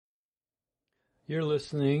You're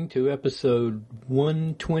listening to episode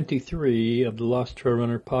 123 of the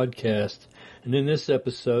LostTrailRunner Podcast. And in this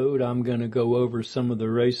episode, I'm going to go over some of the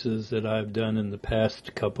races that I've done in the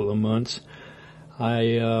past couple of months.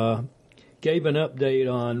 I gave an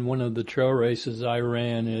update on one of the trail races I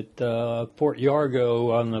ran at Fort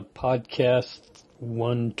Yargo on the podcast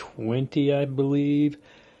 120, I believe.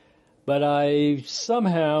 But I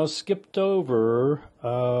somehow skipped over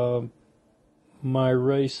my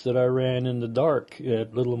race that I ran in the dark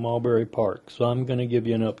at Little Mulberry Park. So I'm going to give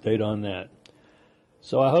you an update on that.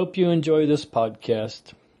 So I hope you enjoy this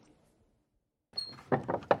podcast.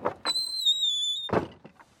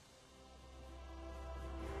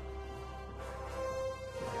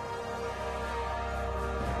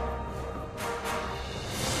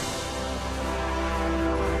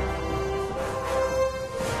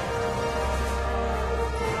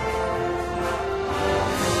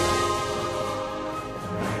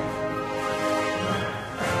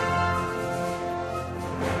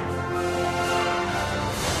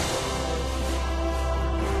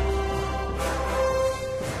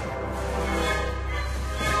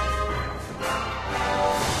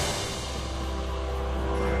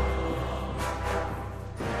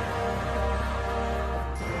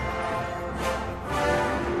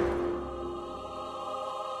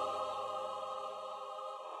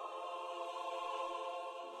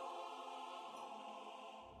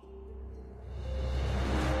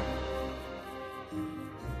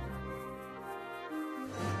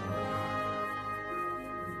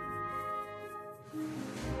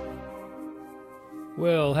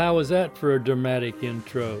 Well, how was that for a dramatic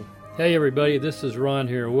intro? Hey everybody, this is Ron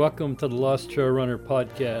here. Welcome to the Lost Trail Runner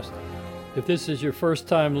Podcast. If this is your first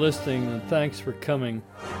time listening, then thanks for coming.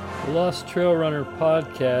 The Lost Trail Runner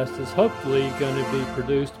Podcast is hopefully going to be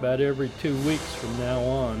produced about every 2 weeks from now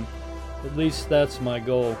on. At least that's my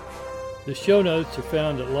goal. The show notes are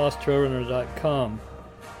found at LostTrailRunner.com.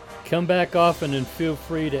 Come back often and feel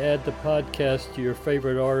free to add the podcast to your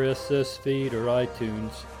favorite RSS feed or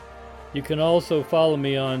iTunes. You can also follow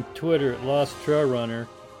me on Twitter at Lost Trail Runner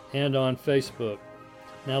and on Facebook.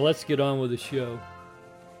 Now let's get on with the show.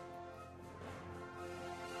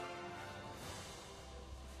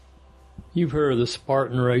 You've heard of the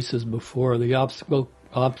Spartan races before, the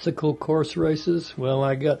obstacle course races. Well,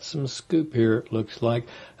 I got some scoop here, it looks like.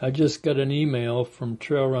 I just got an email from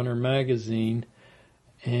Trail Runner magazine,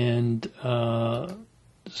 and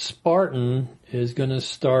Spartan is going to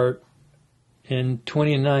start in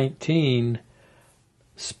 2019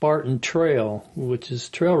 Spartan Trail, which is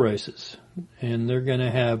trail races. And they're going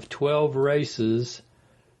to have 12 races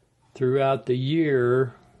throughout the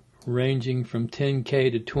year, ranging from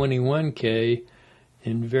 10K to 21K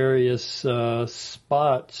in various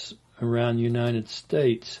spots around the United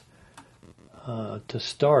States to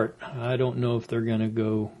start. I don't know if they're going to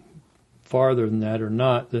go farther than that or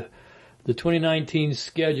not. The 2019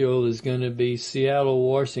 schedule is going to be Seattle,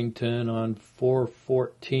 Washington on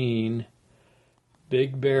 4/14,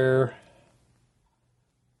 Big Bear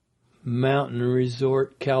Mountain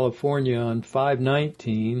Resort, California on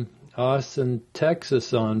 5/19, Austin,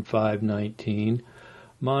 Texas on 5/19,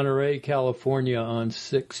 Monterey, California on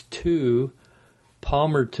 6/2,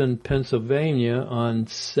 Palmerton, Pennsylvania on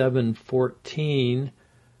 7/14,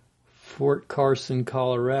 Fort Carson,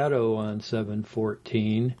 Colorado on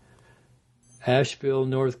 7/14, Asheville,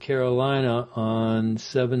 North Carolina on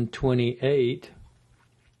 7/28.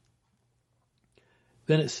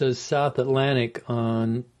 Then it says South Atlantic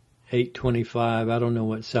on 8/25. I don't know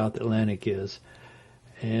what South Atlantic is.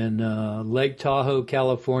 And Lake Tahoe,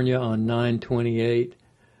 California on 9/28.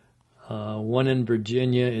 One in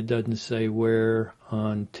Virginia, it doesn't say where,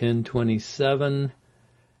 on 10/27.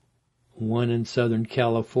 One in Southern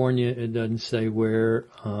California, it doesn't say where,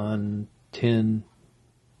 on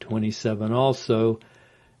 10/27 also,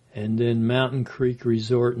 and then Mountain Creek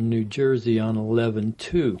Resort in New Jersey on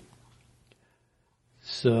 11/2.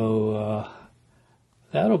 So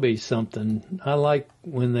that'll be something. I like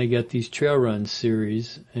when they get these trail run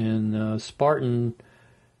series, and Spartan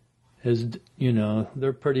is, they're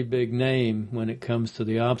a pretty big name when it comes to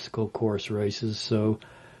the obstacle course races, so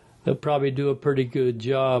they'll probably do a pretty good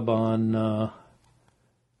job on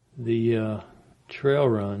the trail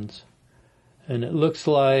runs. And it looks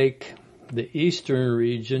like the Eastern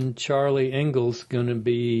region, Charlie Engel's going to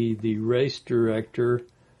be the race director,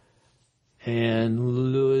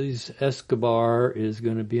 and Luis Escobar is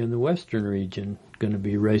going to be in the Western region, going to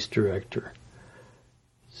be race director.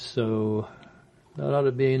 So that ought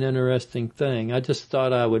to be an interesting thing. I just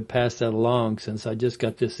thought I would pass that along since I just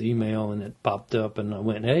got this email and it popped up and I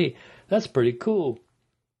went, hey, that's pretty cool.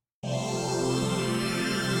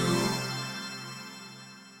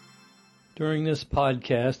 During this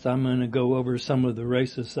podcast, I'm going to go over some of the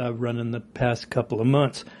races I've run in the past couple of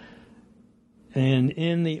months. And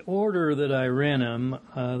in the order that I ran them,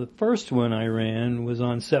 the first one I ran was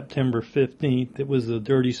on September 15th. It was the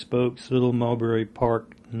Dirty Spokes Little Mulberry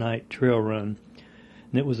Park Night Trail Run.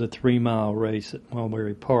 And it was a 3-mile race at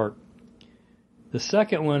Mulberry Park. The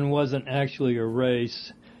second one wasn't actually a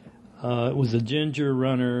race. It was a Ginger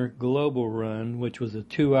Runner Global Run, which was a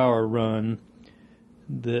 2-hour run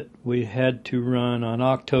that we had to run on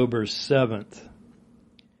October 7th.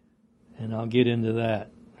 And I'll get into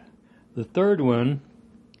that. The third one,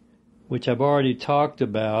 which I've already talked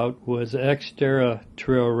about, was Xterra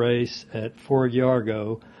Trail Race at Fort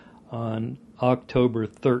Yargo on October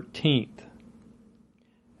 13th.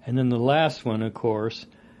 And then the last one, of course,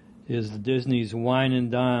 is the Disney's Wine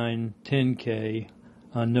and Dine 10K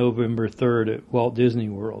on November 3rd at Walt Disney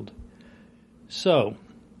World. So,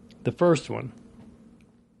 the first one.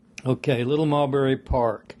 Okay, Little Mulberry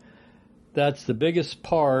Park. That's the biggest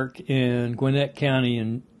park in Gwinnett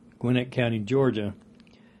County, Georgia.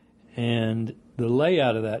 And the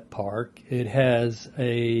layout of that park, it has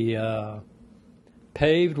a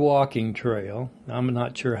paved walking trail. I'm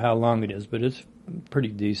not sure how long it is, but it's pretty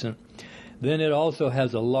decent. Then it also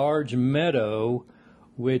has a large meadow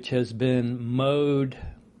which has been mowed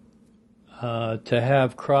to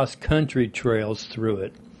have cross-country trails through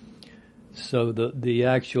it. So the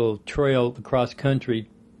actual trail, the cross-country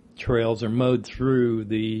trails are mowed through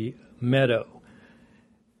the meadow.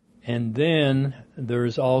 And then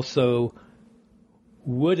there's also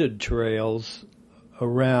wooded trails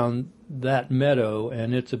around that meadow,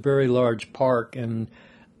 and it's a very large park, and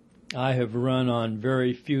I have run on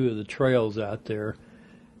very few of the trails out there.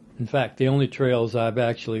 In fact, the only trails I've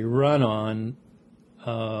actually run on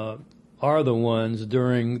are the ones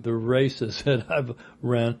during the races that I've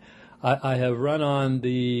run. I have run on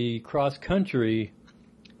the cross-country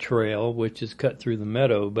trail, which is cut through the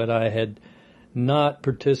meadow, but I had not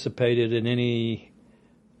participated in any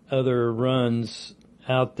other runs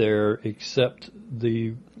out there except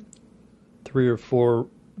the 3 or 4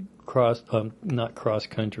 not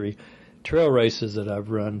cross-country trail races that I've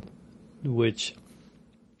run, which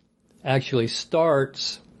actually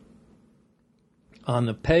starts on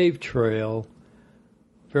the paved trail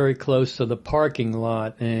very close to the parking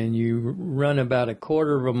lot, and you run about a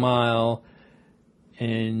quarter of a mile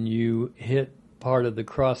and you hit part of the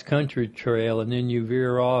cross-country trail, and then you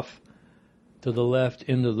veer off to the left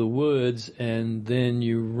into the woods, and then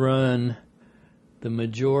you run the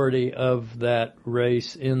majority of that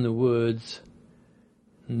race in the woods.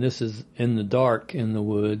 And this is in the dark in the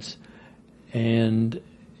woods, and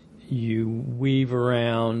you weave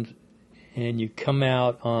around and you come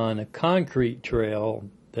out on a concrete trail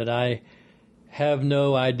that I have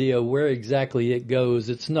no idea where exactly it goes.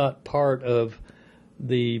 It's not part of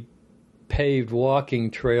the paved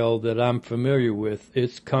walking trail that I'm familiar with.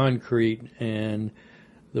 It's concrete and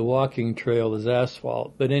the walking trail is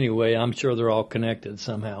asphalt. But anyway, I'm sure they're all connected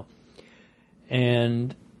somehow.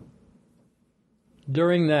 And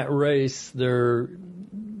during that race, the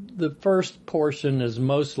first portion is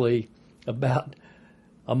mostly about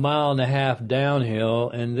a mile and a half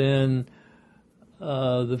downhill, and then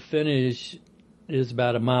the finish is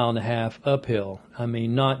about a mile and a half uphill. I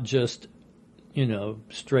mean, not just,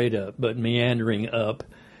 straight up, but meandering up.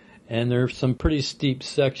 And there's some pretty steep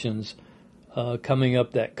sections coming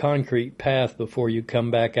up that concrete path before you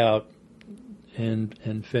come back out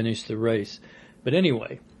and finish the race. But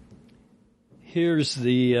anyway, here's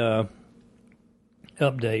the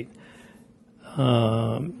update.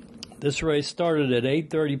 This race started at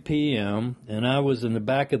 8:30 p.m., and I was in the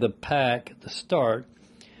back of the pack at the start.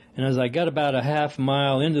 And as I got about a half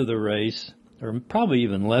mile into the race, or probably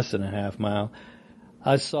even less than a half mile,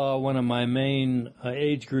 I saw one of my main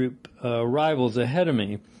age group rivals ahead of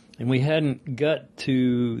me, and we hadn't got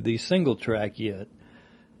to the single track yet.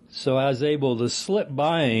 So I was able to slip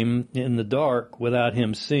by him in the dark without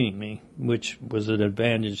him seeing me, which was an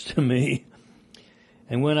advantage to me.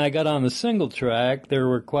 And when I got on the single track, there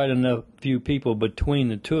were quite enough few people between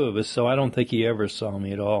the two of us, so I don't think he ever saw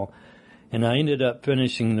me at all. And I ended up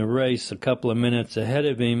finishing the race a couple of minutes ahead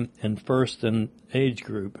of him and first in age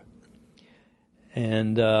group.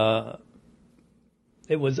 And I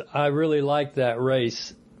really liked that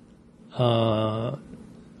race. I've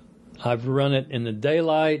run it in the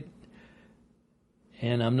daylight,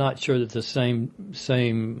 and I'm not sure that the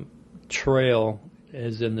same trail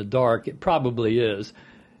as in the dark. It probably is,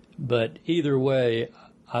 but either way,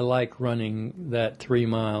 I like running that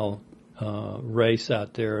 3-mile race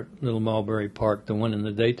out there at Little Mulberry Park, the one in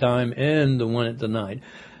the daytime and the one at the night.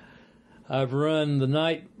 I've run the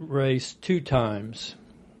night race 2 times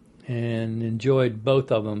and enjoyed both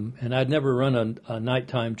of them. And I'd never run a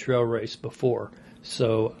nighttime trail race before,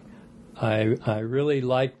 so I really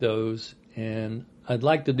like those, and I'd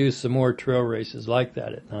like to do some more trail races like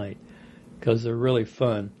that at night because they're really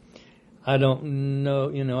fun. I don't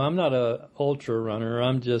know, I'm not a ultra runner.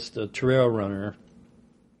 I'm just a trail runner.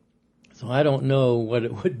 So I don't know what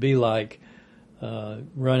it would be like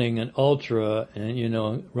running an ultra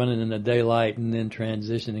and, running in the daylight and then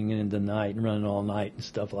transitioning into night and running all night and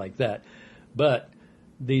stuff like that. But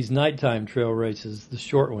these nighttime trail races, the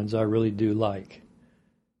short ones, I really do like.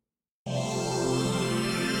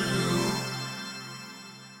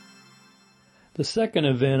 The second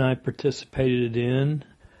event I participated in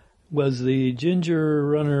was the Ginger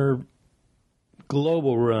Runner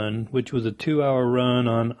Global Run, which was a 2-hour run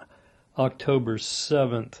on October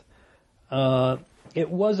 7th. It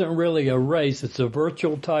wasn't really a race. It's a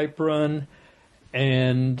virtual type run,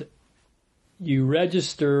 and you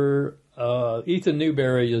register. Ethan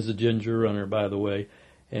Newberry is a Ginger Runner, by the way,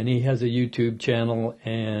 and he has a YouTube channel,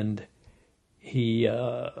 and he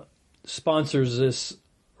sponsors this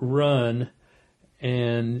run,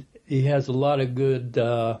 and he has a lot of good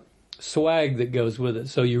swag that goes with it.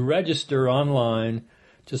 So you register online,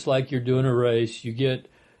 just like you're doing a race. You get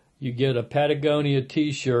a Patagonia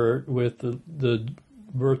T-shirt with the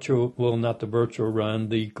virtual, well, not the virtual run,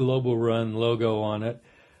 the Global Run logo on it.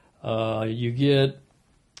 You get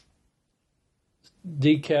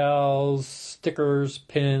decals, stickers,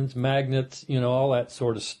 pins, magnets, all that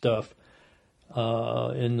sort of stuff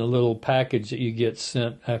in the little package that you get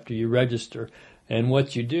sent after you register. And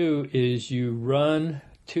what you do is you run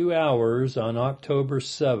 2 hours on October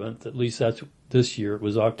 7th, at least that's this year, it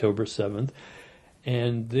was October 7th,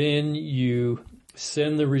 and then you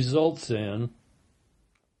send the results in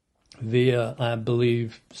via, I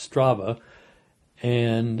believe, Strava,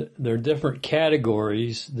 and there are different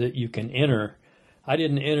categories that you can enter. I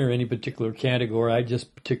didn't enter any particular category. I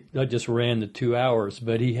just ran the 2 hours,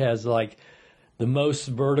 but he has like the most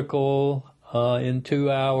vertical in 2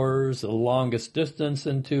 hours, the longest distance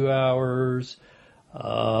in 2 hours,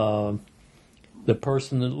 the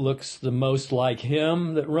person that looks the most like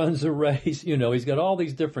him that runs a race. He's got all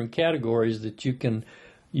these different categories that you can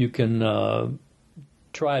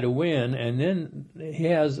try to win, and then he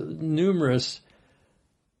has numerous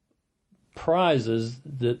prizes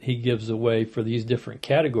that he gives away for these different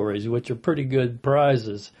categories, which are pretty good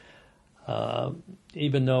prizes.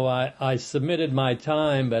 Even though I submitted my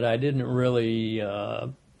time, but I didn't really,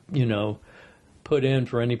 put in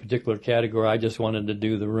for any particular category. I just wanted to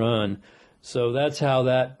do the run. So that's how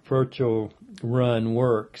that virtual run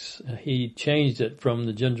works. He changed it from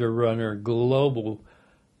the Ginger Runner Global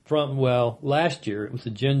last year it was the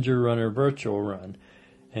Ginger Runner Virtual Run,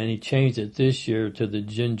 and he changed it this year to the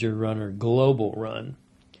Ginger Runner Global Run.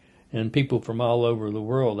 And people from all over the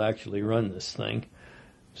world actually run this thing.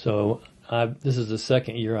 So this is the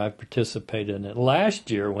second year I've participated in it. Last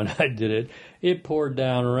year when I did it, it poured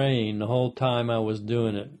down rain the whole time I was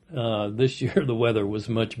doing it. This year the weather was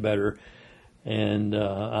much better, and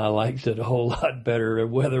I liked it a whole lot better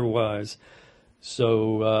weather-wise.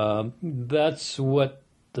 So that's what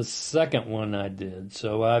the second one I did.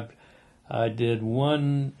 So I did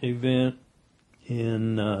one event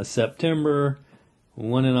in September,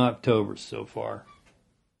 one in October so far.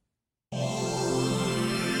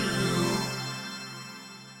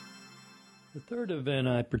 The third event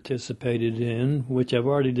I participated in, which I've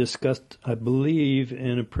already discussed, I believe,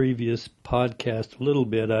 in a previous podcast a little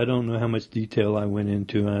bit, I don't know how much detail I went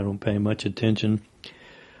into, I don't pay much attention,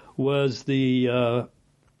 was the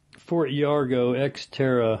Fort Yargo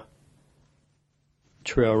Xterra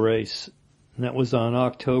trail race. And that was on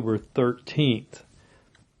October 13th.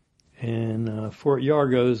 And Fort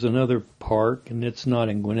Yargo is another park, and it's not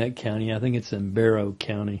in Gwinnett County. I think it's in Barrow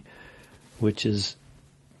County, which is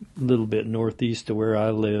a little bit northeast of where I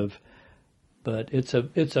live. But it's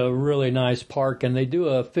a really nice park, and they do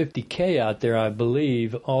a 50K out there, I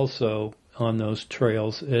believe, also on those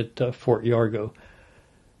trails at Fort Yargo.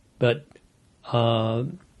 But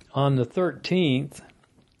on the 13th,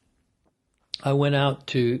 I went out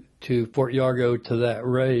to Fort Yargo to that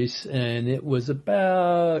race, and it was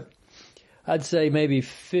about, I'd say maybe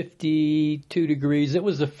 52 degrees. It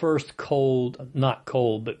was the first not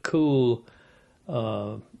cold, but cool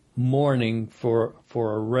morning for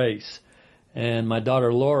a race. And my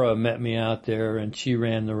daughter Laura met me out there, and she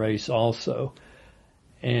ran the race also.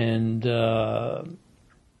 And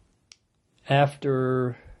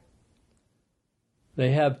after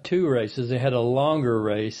they have 2 races, they had a longer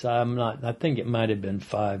race. I think it might have been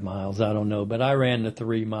 5 miles. I don't know, but I ran the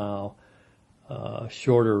 3 mile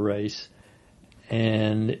shorter race.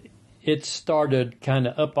 And it started kind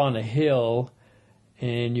of up on a hill,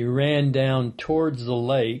 and you ran down towards the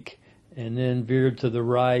lake and then veered to the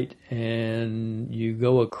right, and you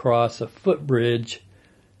go across a footbridge,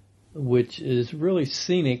 which is really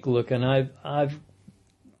scenic looking. I've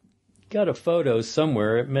got a photo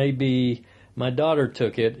somewhere. It may be my daughter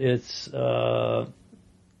took it. It's I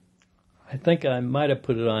think I might have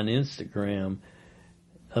put it on Instagram,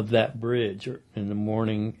 of that bridge in the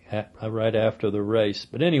morning right after the race.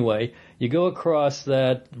 But anyway, you go across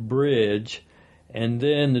that bridge, and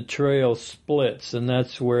then the trail splits, and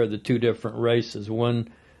that's where the two different races,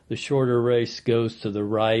 the shorter race goes to the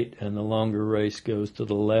right and the longer race goes to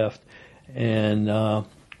the left. And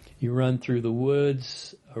you run through the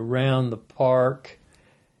woods, around the park,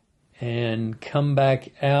 and come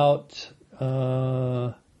back out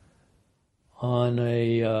on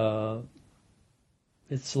a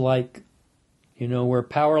it's like, where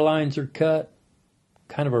power lines are cut,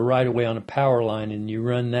 kind of a right of way on a power line, and you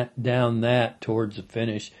run down that towards the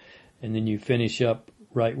finish, and then you finish up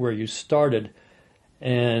right where you started.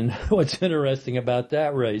 And what's interesting about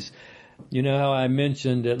that race, how I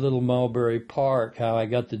mentioned at Little Mulberry Park how I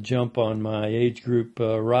got the jump on my age group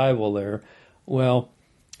rival there? Well,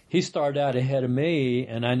 he started out ahead of me,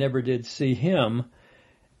 and I never did see him.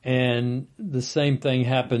 And the same thing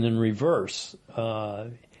happened in reverse.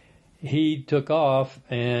 He took off,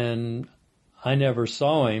 and I never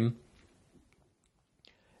saw him.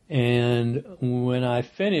 And when I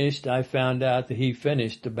finished, I found out that he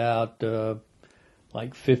finished about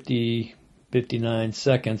 59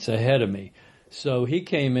 seconds ahead of me. So he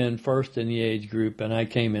came in first in the age group, and I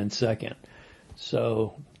came in second.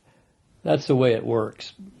 So that's the way it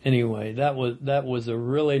works. Anyway, that was a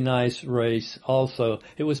really nice race. Also,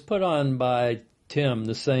 it was put on by Tim,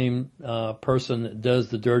 the same person that does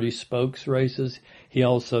the Dirty Spokes races. He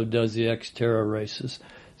also does the Xterra races.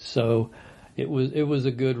 So it was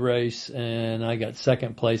a good race, and I got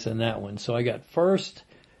second place in that one. So I got first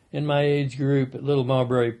in my age group at Little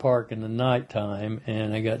Mulberry Park in the nighttime,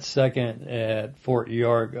 and I got second at Fort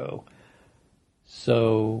Yargo.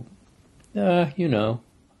 So,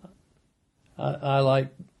 I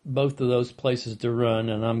like both of those places to run,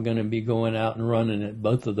 and I'm going to be going out and running at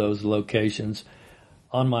both of those locations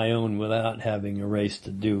on my own without having a race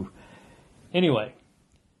to do. Anyway,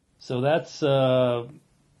 so that's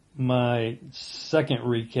my second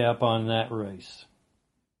recap on that race.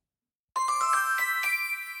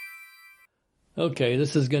 Okay,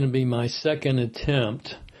 this is going to be my second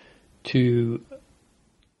attempt to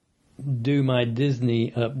do my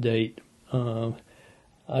Disney update.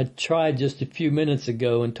 I tried just a few minutes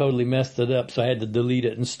ago and totally messed it up, so I had to delete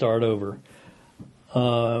it and start over.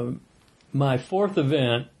 My fourth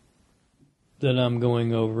event that I'm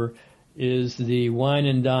going over is the Wine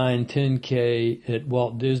and Dine 10K at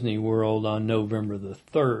Walt Disney World on November the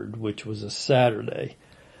 3rd, which was a Saturday.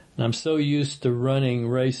 And I'm so used to running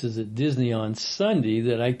races at Disney on Sunday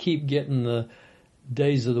that I keep getting the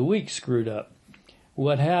days of the week screwed up.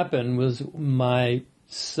 What happened was my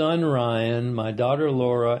son Ryan, my daughter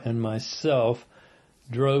Laura, and myself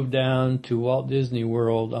drove down to Walt Disney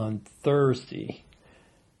World on Thursday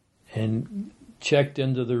and checked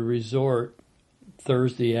into the resort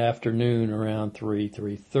Thursday afternoon around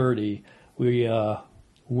 3:30. We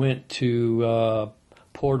went to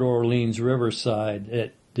Port Orleans Riverside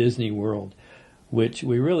at Disney World, which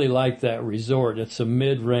we really like that resort. It's a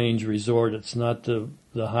mid-range resort. It's not the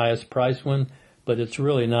highest price one, but it's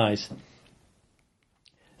really nice.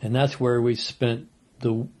 And that's where we spent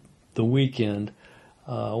the weekend.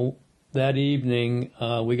 That evening,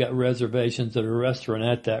 we got reservations at a restaurant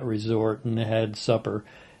at that resort and had supper.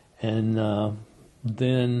 And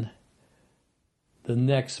then the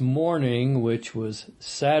next morning, which was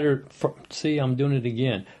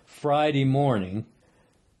Friday morning,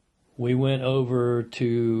 we went over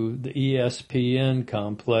to the ESPN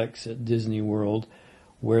complex at Disney World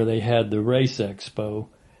where they had the race expo,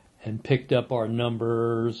 and picked up our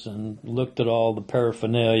numbers and looked at all the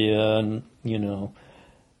paraphernalia and,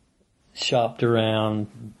 shopped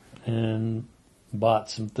around and bought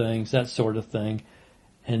some things, that sort of thing.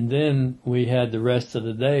 And then we had the rest of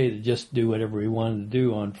the day to just do whatever we wanted to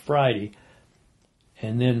do on Friday.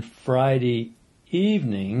 And then Friday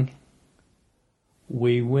evening,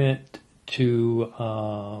 we went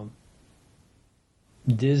to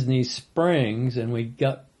Disney Springs, and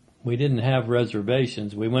we didn't have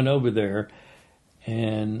reservations. We went over there,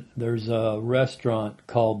 and there's a restaurant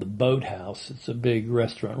called the Boathouse. It's a big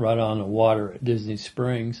restaurant right on the water at Disney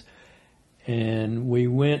Springs. And we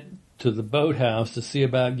went to the Boathouse to see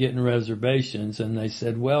about getting reservations, and they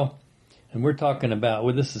said, well, And we're talking about,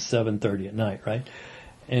 well, this is 7:30 at night, right?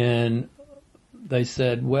 And they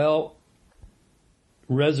said, well,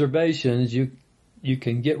 reservations, you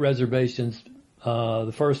can get reservations.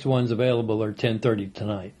 The first ones available are 10:30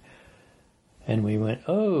 tonight. And we went,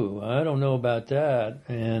 oh, I don't know about that.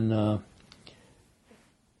 And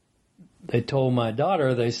they told my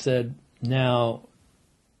daughter, they said, now,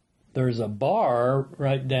 there's a bar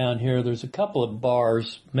right down here. There's a couple of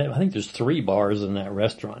bars. I think there's 3 bars in that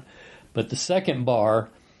restaurant. But the second bar,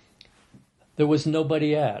 there was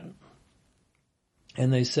nobody at.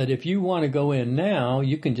 And they said, if you want to go in now,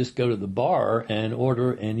 you can just go to the bar and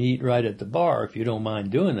order and eat right at the bar if you don't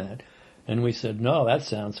mind doing that. And we said, no, that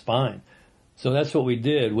sounds fine. So that's what we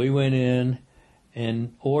did. We went in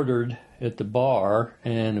and ordered at the bar,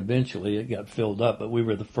 and eventually it got filled up, but we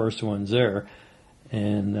were the first ones there.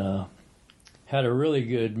 And had a really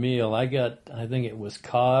good meal. I think it was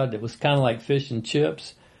cod. It was kind of like fish and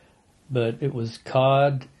chips, but it was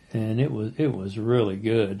cod, and it was really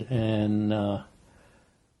good. And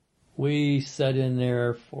we sat in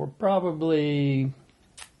there for probably,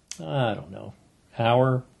 I don't know,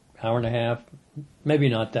 hour and a half, maybe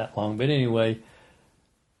not that long. But anyway,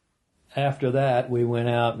 after that, we went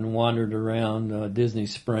out and wandered around Disney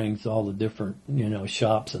Springs, all the different,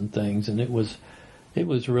 shops and things, and it was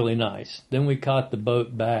really nice. Then we caught the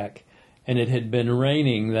boat back, and it had been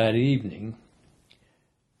raining that evening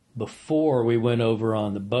before we went over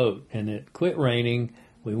on the boat, and it quit raining.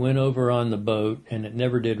 We went over on the boat, and it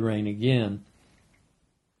never did rain again.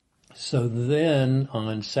 So then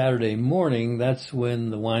on Saturday morning, that's when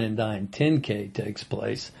the Wine and Dine 10K takes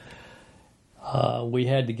place. We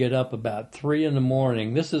had to get up about 3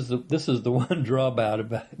 a.m. This is the one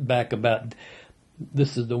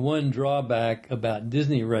drawback about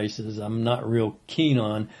Disney races I'm not real keen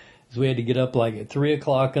on, is we had to get up like at 3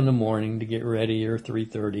 o'clock in the morning to get ready, or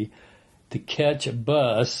 3:30, to catch a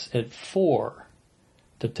bus at 4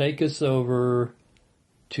 to take us over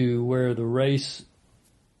to where the race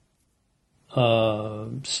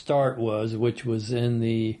start was, which was in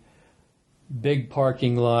the big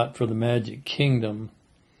parking lot for the Magic Kingdom.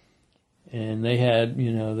 And they had,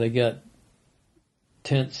 they got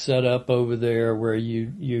tents set up over there where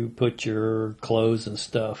you put your clothes and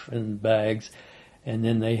stuff in bags. And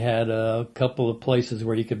then they had a couple of places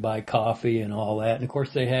where you could buy coffee and all that. And of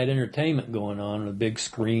course they had entertainment going on a big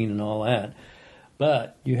screen and all that.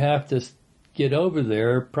 But you have to get over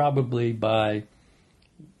there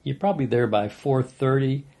you're probably there by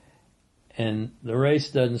 4:30, and the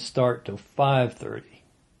race doesn't start till 5:30.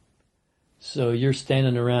 So you're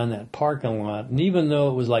standing around that parking lot, and even though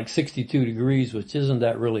it was like 62 degrees, which isn't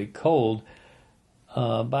that really cold,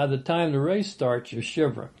 by the time the race starts, you're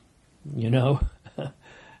shivering,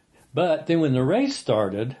 But then when the race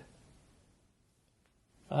started,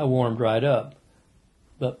 I warmed right up.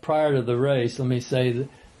 But prior to the race, let me say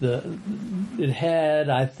that it had,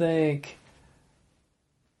 I think,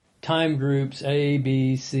 time groups A,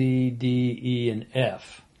 B, C, D, E, and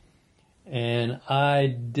F. And I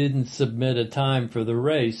didn't submit a time for the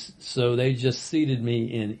race, so they just seated me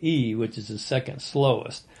in E, which is the second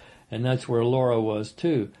slowest. And that's where Laura was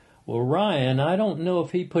too. Well, Ryan, I don't know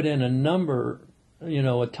if he put in a number,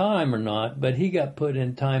 a time or not, but he got put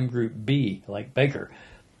in time group B, like Baker.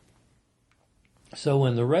 So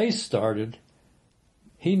when the race started,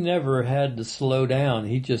 he never had to slow down.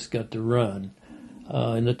 He just got to run.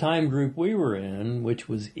 In the time group we were in, which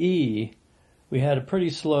was E, we had a pretty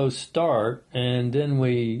slow start, and then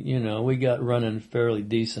we got running fairly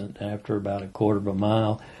decent after about a quarter of a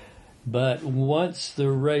mile. But once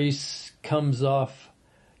the race comes off,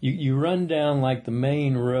 you run down like the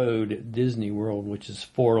main road at Disney World, which is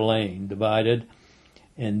 4-lane divided,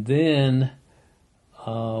 and then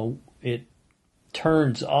it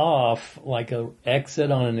turns off like a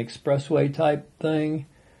exit on an expressway type thing,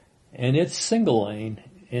 and it's single lane,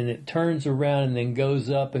 and it turns around and then goes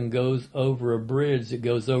up and goes over a bridge that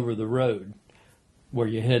goes over the road where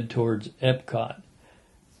you head towards Epcot.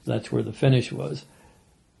 That's where the finish was.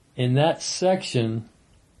 In that section,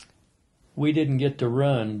 we didn't get to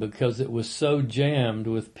run because it was so jammed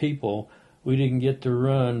with people. We didn't get to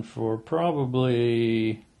run for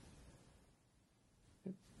probably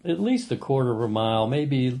at least a quarter of a mile,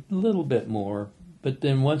 maybe a little bit more. But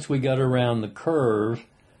then once we got around the curve,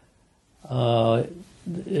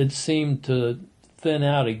 it seemed to thin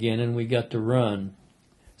out again, and we got to run.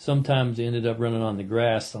 Sometimes we ended up running on the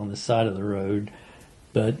grass on the side of the road.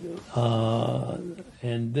 But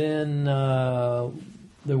and then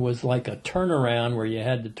there was like a turnaround where you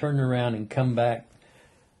had to turn around and come back,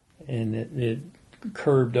 and it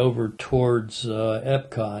curved over towards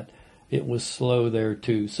Epcot. it was slow there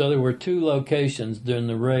too. So there were 2 locations during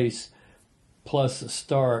the race, plus the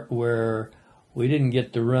start, where we didn't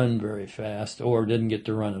get to run very fast, or didn't get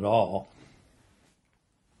to run at all.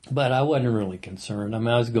 But I wasn't really concerned. I mean,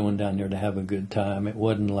 I was going down there to have a good time. It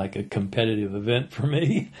wasn't like a competitive event for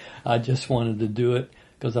me. I just wanted to do it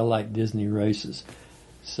because I like Disney races.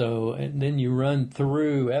 So, and then you run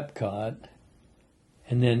through Epcot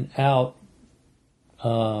and then out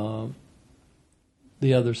the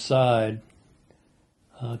other side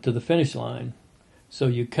to the finish line. So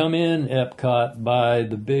you come in Epcot by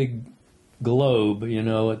the big globe,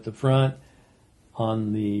 at the front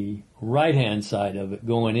on the right-hand side of it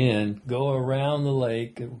going in, go around the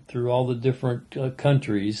lake through all the different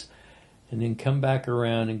countries, and then come back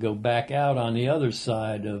around and go back out on the other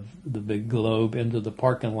side of the big globe into the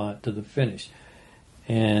parking lot to the finish.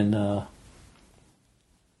 And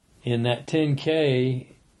in that 10K,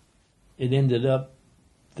 it ended up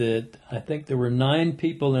that I think there were 9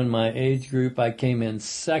 people in my age group. I came in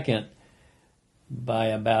second by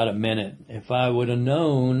about a minute. If I would have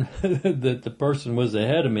known that the person was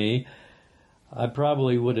ahead of me, I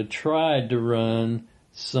probably would have tried to run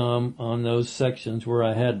some on those sections where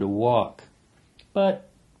I had to walk. But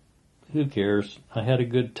who cares? I had a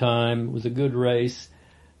good time. It was a good race.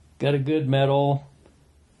 Got a good medal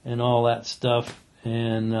and all that stuff.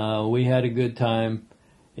 And we had a good time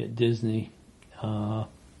at Disney.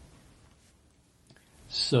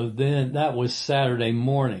 So then that was Saturday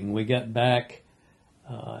morning. We got back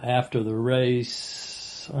after the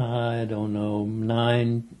race, I don't know,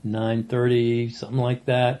 9:30, something like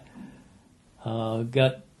that.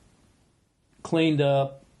 Got cleaned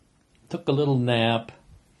up, took a little nap,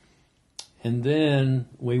 and then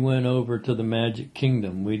we went over to the Magic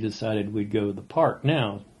Kingdom. We decided we'd go to the park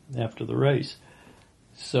now after the race.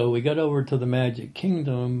 So we got over to the Magic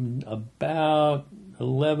Kingdom about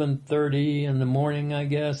 11:30 in the morning, I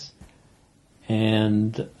guess.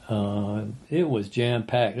 And it was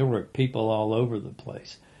jam-packed. There were people all over the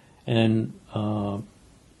place. And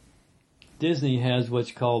Disney has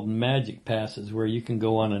what's called Magic Passes, where you can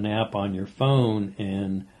go on an app on your phone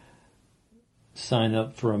and sign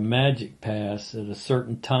up for a Magic Pass at a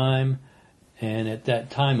certain time. And at that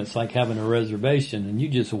time, it's like having a reservation, and you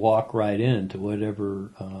just walk right into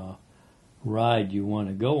whatever ride you want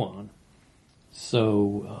to go on.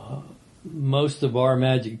 So most of our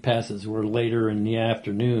Magic Passes were later in the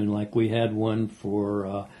afternoon. Like we had one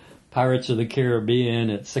for Pirates of the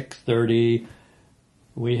Caribbean at 6:30.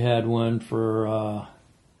 We had one for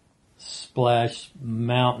Splash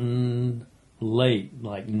Mountain late,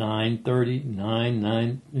 like 9:30,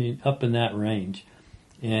 9, up in that range.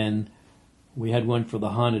 And we had one for the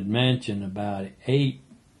Haunted Mansion about 8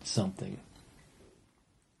 something.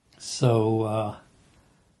 So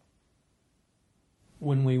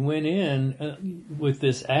when we went in with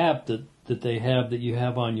this app that they have that you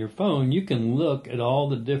have on your phone, you can look at all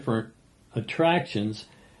the different attractions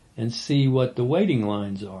and see what the waiting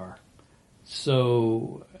lines are.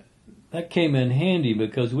 So that came in handy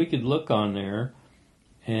because we could look on there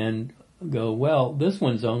and go, well, this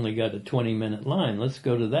one's only got a 20-minute line. Let's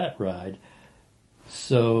go to that ride.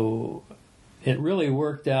 So it really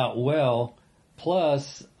worked out well.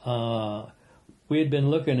 Plus, we had been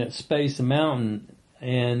looking at Space Mountain,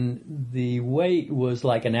 and the wait was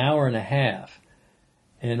like an hour and a half.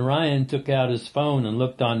 And Ryan took out his phone and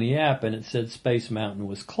looked on the app, and it said Space Mountain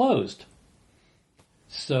was closed.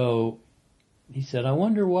 So he said, I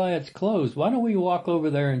wonder why it's closed. Why don't we walk over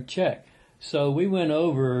there and check? So we went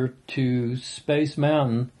over to Space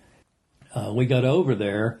Mountain. We got over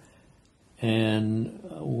there, and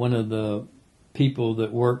one of the people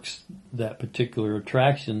that works that particular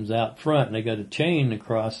attraction's out front, and they got a chain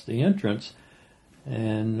across the entrance.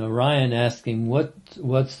 And Ryan asked him,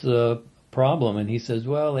 what's the problem? And he says,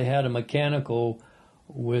 well, they had a mechanical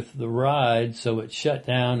with the ride, so it shut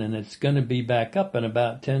down, and it's going to be back up in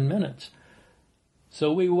about 10 minutes.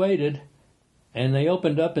 So we waited, and they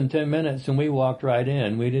opened up in 10 minutes, and we walked right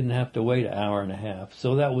in. We didn't have to wait an hour and a half.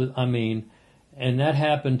 So that was, and that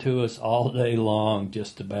happened to us all day long,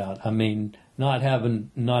 just about. Not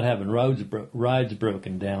having rides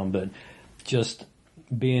broken down, but just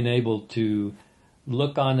being able to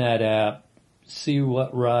look on that app, see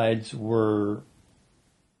what rides were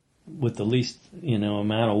with the least,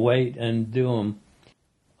 amount of wait, and do them.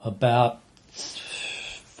 About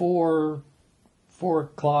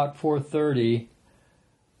 4:30,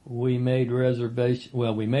 we made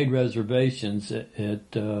reservations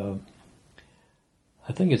at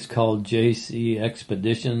I think it's called JC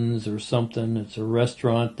Expeditions or something. It's a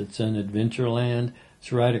restaurant that's in Adventureland.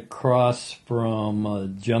 It's right across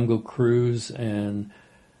from Jungle Cruise and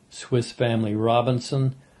Swiss Family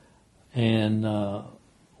Robinson, and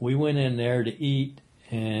we went in there to eat,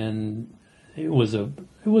 and it was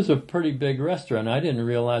a pretty big restaurant. I didn't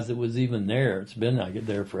realize it was even there. It's been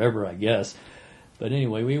there forever, I guess. But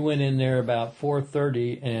anyway, we went in there about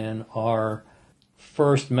 4:30, and our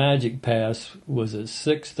first Magic Pass was at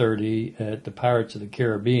 6:30 at the Pirates of the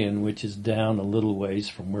Caribbean, which is down a little ways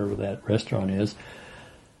from where that restaurant is.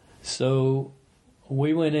 So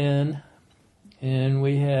we went in, and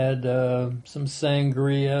we had some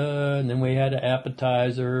sangria, and then we had an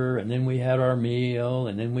appetizer, and then we had our meal,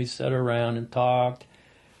 and then we sat around and talked.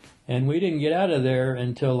 And we didn't get out of there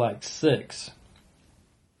until like 6.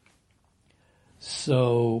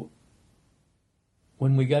 So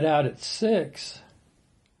when we got out at 6,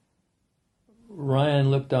 Ryan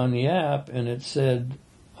looked on the app, and it said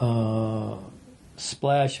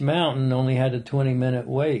Splash Mountain only had a 20-minute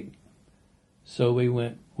wait. So we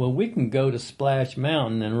went, well, we can go to Splash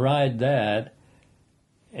Mountain and ride that,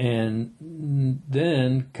 and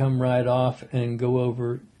then come right off and go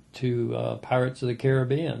over to Pirates of the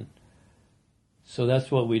Caribbean. So that's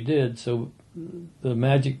what we did. So the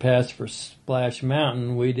Magic Pass for Splash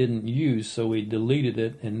Mountain we didn't use, so we deleted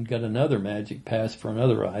it and got another Magic Pass for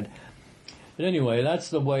another ride. But anyway, that's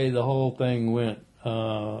the way the whole thing went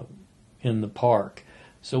in the park.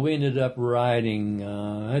 So we ended up riding,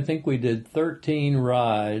 I think we did 13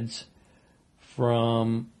 rides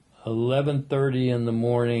from 11:30 in the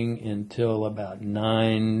morning until about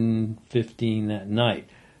 9:15 that night,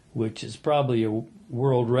 which is probably a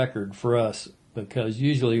world record for us, because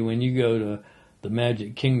usually when you go to the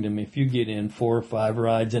Magic Kingdom, if you get in 4 or 5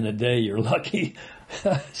 rides in a day, you're lucky.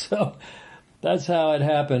 So that's how it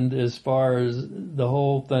happened as far as the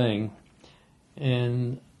whole thing.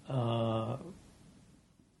 And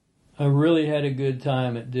I really had a good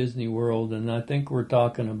time at Disney World, and I think we're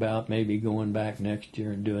talking about maybe going back next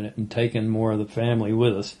year and doing it and taking more of the family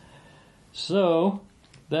with us. So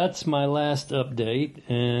that's my last update,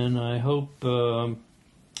 and I hope, I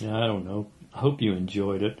don't know, I hope you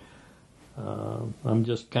enjoyed it. I'm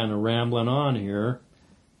just kind of rambling on here.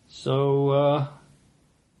 So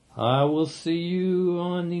I will see you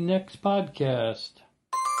on the next podcast.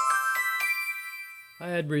 I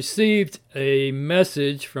had received a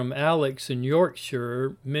message from Alex in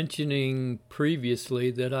Yorkshire mentioning previously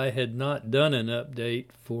that I had not done an update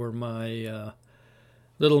for my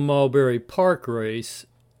Little Mulberry Park race.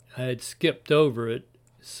 I had skipped over it,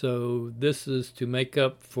 so this is to make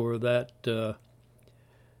up for that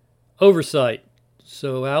oversight.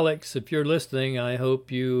 So Alex, if you're listening, I hope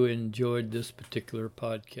you enjoyed this particular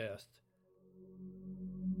podcast.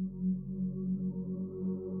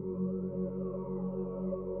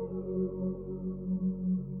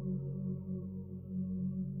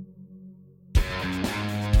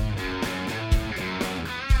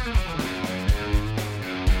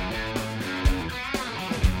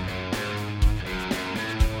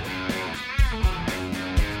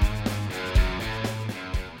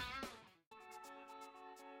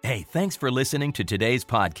 Hey, thanks for listening to today's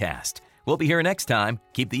podcast. We'll be here next time.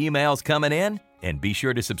 Keep the emails coming in, and be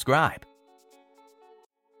sure to subscribe.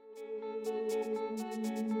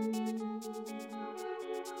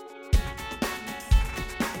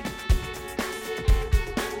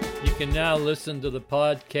 You can now listen to the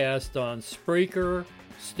podcast on Spreaker,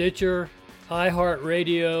 Stitcher,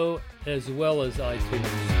 iHeartRadio, as well as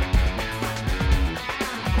iTunes.